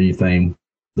yesterday or anything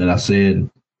that I said.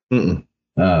 Mm-mm.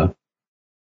 I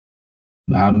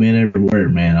meant every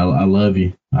word, man. I love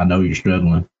you. I know you're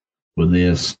struggling with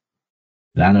this.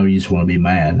 I know you just want to be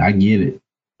mad. I get it.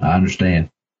 I understand.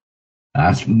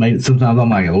 Sometimes I'm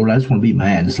like, Lord, I just want to be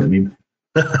mad. Just let me.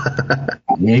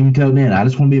 Yeah, even tell me, I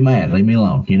just want to be mad. Leave me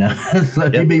alone. Just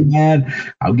let me be mad.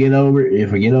 I'll get over it.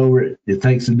 If I get over it, it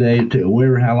takes a day to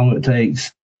whatever, how long it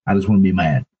takes. I just want to be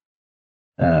mad.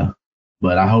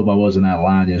 But I hope I wasn't out of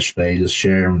line yesterday. Just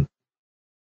sharing.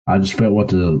 I just felt what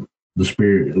the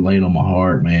Spirit laid on my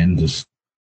heart, man. Just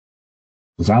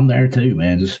because I'm there too,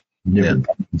 man. Just different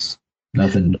things.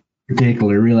 Nothing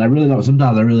particular, really. I really don't.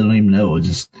 Sometimes I really don't even know. It's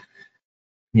just,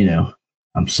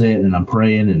 I'm sitting and I'm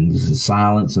praying and there's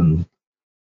silence, and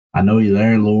I know you're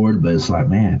there, Lord, but it's like,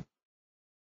 man,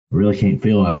 I really can't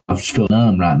feel. I just feel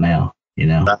numb right now. I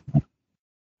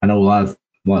know a lot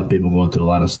of people going through a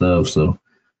lot of stuff. So,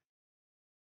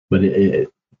 but man,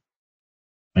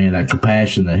 that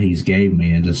compassion that he's gave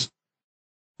me, and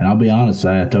I'll be honest,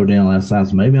 I told Dan last night,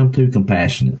 so maybe I'm too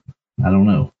compassionate. I don't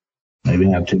know. Maybe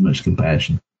I have too much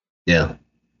compassion. Yeah.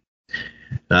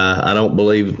 I don't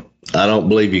believe I don't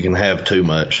believe you can have too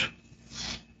much.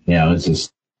 Yeah, it's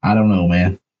just, I don't know,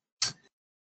 man.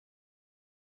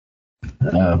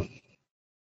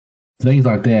 Things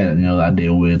like that, that I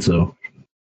deal with. So,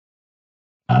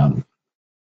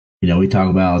 we talk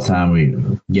about all the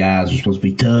time. Guys are supposed to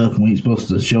be tough. We ain't supposed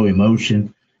to show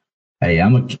emotion. Hey,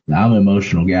 I'm an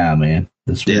emotional guy, man.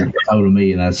 That's what it's told to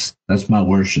me, and that's my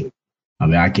worship. I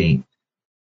mean, I can't.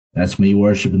 That's me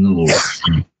worshiping the Lord.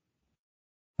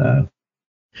 And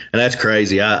that's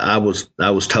crazy. I was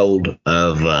told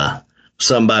of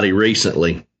somebody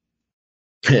recently,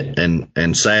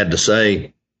 and sad to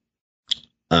say,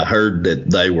 I heard that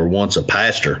they were once a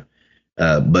pastor,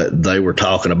 but they were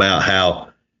talking about how,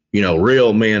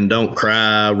 real men don't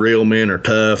cry, real men are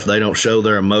tough, they don't show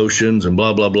their emotions, and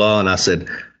blah, blah, blah. And I said,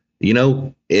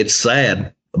 it's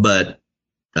sad, but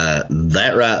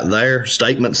that right there,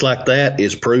 statements like that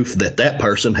is proof that that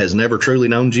person has never truly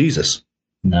known Jesus.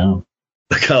 No.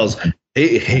 Because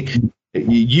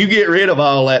you get rid of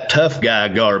all that tough guy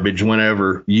garbage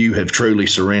whenever you have truly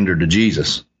surrendered to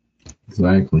Jesus.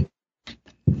 Exactly.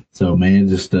 So, man,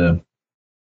 just we're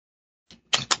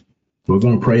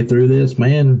going to pray through this,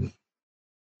 man.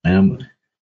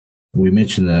 We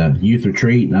mentioned the youth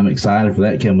retreat, and I'm excited for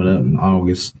that coming up in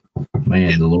August.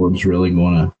 Man, the Lord's really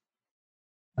going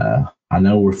to. I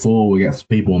know we're full. We got some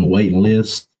people on the waiting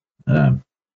list. Man,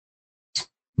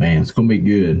 it's going to be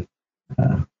good.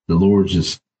 The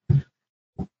Lord's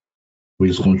we're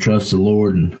just going to trust the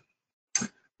Lord and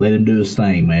let Him do His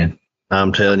thing, man.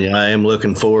 I'm telling you, I am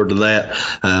looking forward to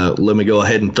that. Let me go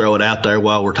ahead and throw it out there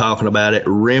while we're talking about it.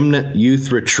 Remnant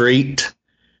Youth Retreat,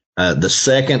 the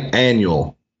second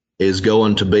annual, is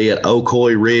going to be at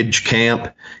Ocoee Ridge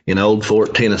Camp in Old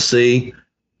Fort, Tennessee.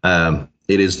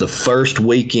 It is the first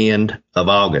weekend of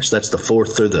August. That's the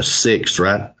 4th through the 6th,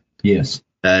 right? Yes.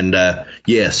 And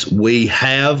yes, we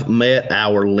have met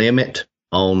our limit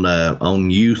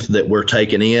on youth that we're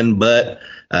taking in, but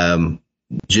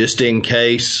just in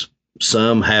case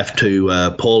some have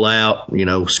to pull out,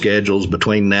 schedules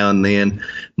between now and then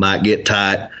might get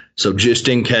tight. So just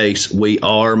in case, we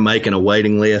are making a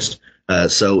waiting list.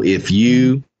 So if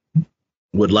you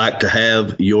would like to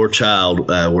have your child,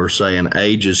 we're saying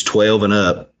ages 12 and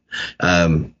up,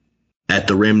 at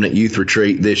the Remnant Youth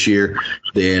Retreat this year,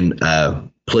 then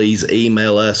please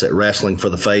email us at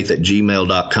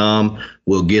wrestlingforthefaith@gmail.com.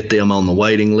 We'll get them on the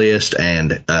waiting list,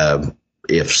 and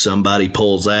if somebody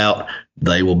pulls out,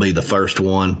 they will be the first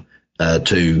one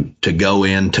to go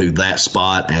into that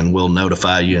spot, and we'll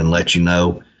notify you and let you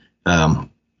know.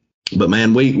 But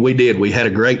man, we had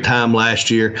a great time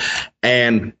last year,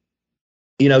 and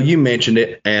you mentioned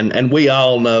it, and we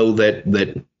all know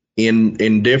that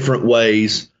in different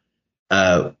ways,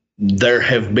 there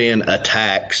have been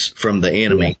attacks from the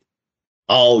enemy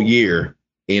all year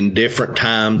in different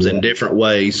times and different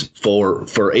ways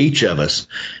for each of us.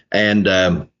 And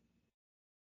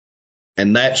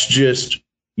that's just,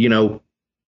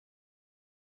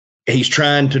 he's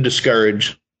trying to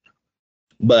discourage,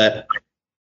 but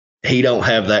he don't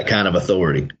have that kind of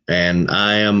authority. And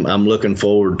I'm looking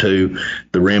forward to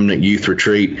the Remnant Youth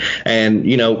Retreat. And,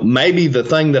 maybe the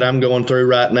thing that I'm going through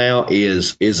right now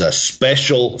is a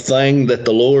special thing that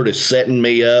the Lord is setting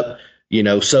me up,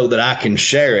 so that I can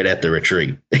share it at the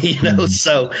retreat,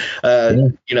 so,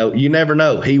 you never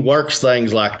know. He works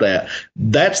things like that.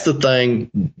 That's the thing.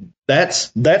 That's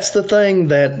the thing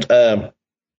that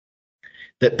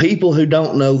people who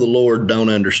don't know the Lord don't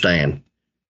understand.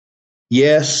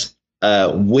 Yes,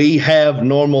 we have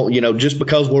normal, just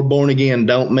because we're born again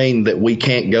don't mean that we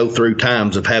can't go through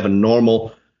times of having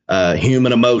normal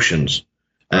human emotions.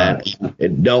 Right.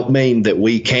 It don't mean that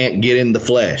we can't get in the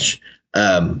flesh.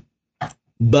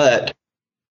 But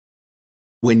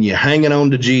when you're hanging on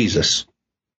to Jesus,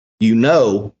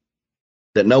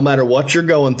 that no matter what you're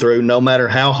going through, no matter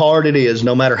how hard it is,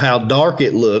 no matter how dark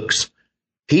it looks,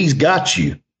 He's got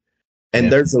you.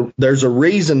 And there's a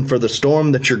reason for the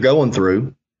storm that you're going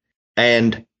through,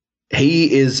 and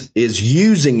He is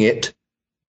using it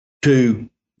to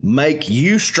make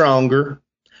you stronger,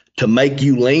 to make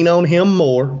you lean on Him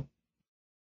more,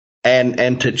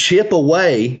 and to chip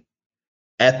away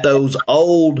at those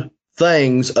old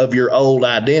things of your old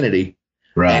identity,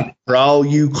 right, and draw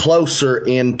you closer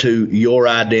into your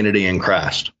identity in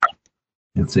Christ.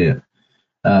 That's it.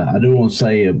 I do want to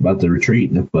say about the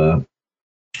retreat, if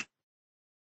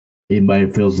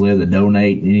anybody feels led to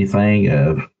donate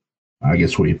anything, I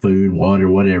guess for your food, water,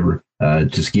 whatever,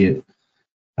 just get,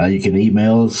 you can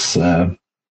email us. Man,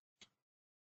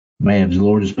 if the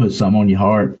Lord just put something on your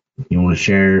heart, you want to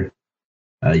share,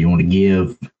 you want to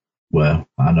give, well,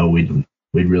 I know we'd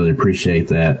really appreciate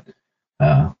that.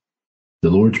 the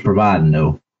Lord's providing,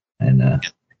 though. And,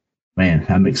 man,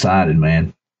 I'm excited,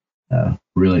 man.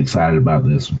 Really excited about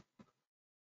this one.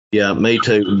 Yeah, me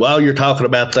too. While you're talking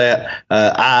about that,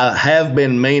 I have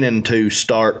been meaning to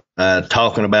start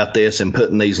talking about this and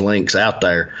putting these links out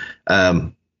there.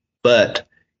 But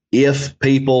if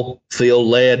people feel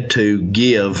led to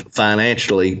give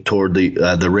financially toward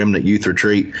the Remnant Youth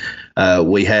Retreat,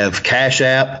 we have Cash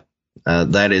App.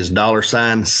 That is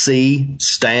 $C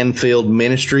Stanfield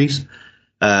Ministries.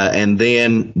 And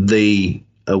then we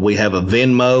have a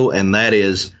Venmo, and that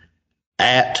is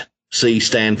at C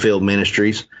Stanfield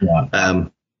Ministries. Yeah.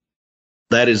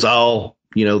 That is all,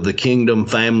 the Kingdom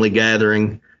Family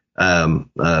Gathering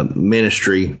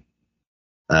ministry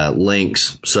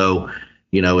links. So,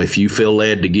 if you feel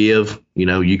led to give,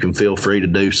 you can feel free to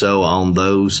do so on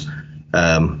those.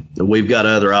 We've got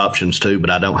other options too, but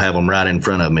I don't have them right in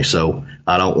front of me, so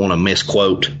I don't want to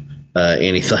misquote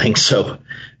anything. So,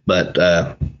 but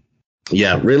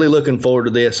yeah, really looking forward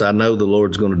to this. I know the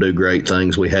Lord's going to do great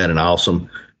things. We had an awesome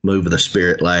move of the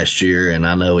Spirit last year, and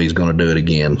I know He's going to do it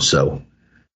again. So,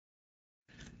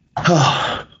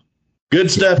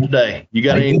 good stuff today. You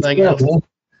got anything else?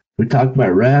 We talked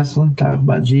about wrestling, talked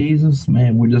about Jesus.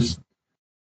 Man,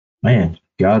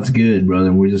 God's good, brother.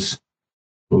 And we're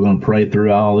going to pray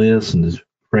through all this and just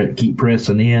keep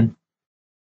pressing in,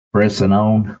 pressing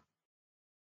on.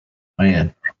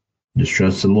 Man, just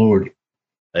trust the Lord.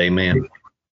 Amen.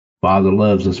 Father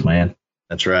loves us, man.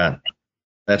 That's right.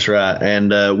 That's right.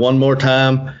 And one more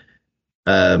time,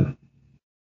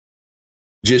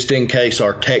 just in case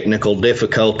our technical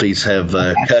difficulties have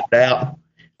cut out,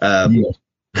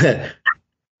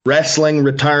 wrestling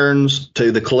returns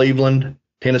to the Cleveland,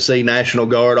 Tennessee National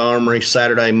Guard Armory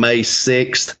Saturday, May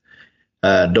 6th.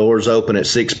 Doors open at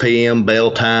 6 p.m.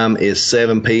 Bell time is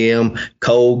 7 p.m.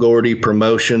 Cole Gordy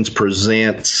Promotions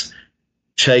presents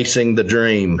Chasing the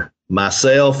Dream.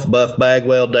 Myself, Buff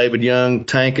Bagwell, David Young,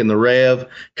 Tank and the Rev,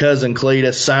 Cousin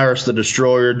Cletus, Cyrus the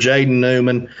Destroyer, Jaden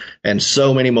Newman, and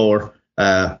so many more.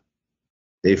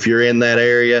 If you're in that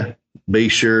area, be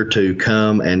sure to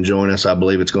come and join us. I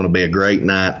believe it's going to be a great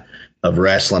night of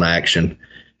wrestling action.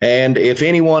 And if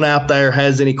anyone out there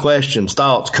has any questions,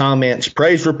 thoughts, comments,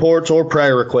 praise reports, or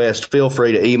prayer requests, feel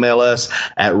free to email us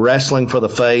at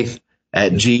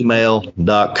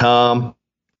wrestlingforthefaith@gmail.com.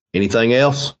 Anything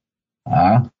else?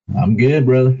 I'm good,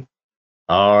 brother.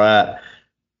 All right.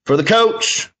 For the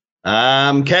coach,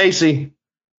 I'm Casey.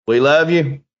 We love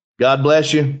you. God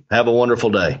bless you. Have a wonderful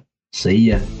day. See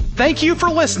ya. Thank you for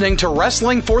listening to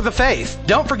Wrestling for the Faith.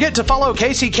 Don't forget to follow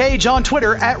Casey Cage on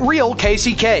Twitter at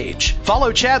RealCaseyCage.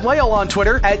 Follow Chad Lale on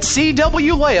Twitter at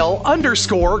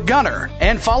CWLale_Gunner.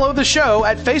 And follow the show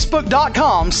at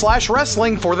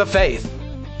Facebook.com/Wrestling for the Faith.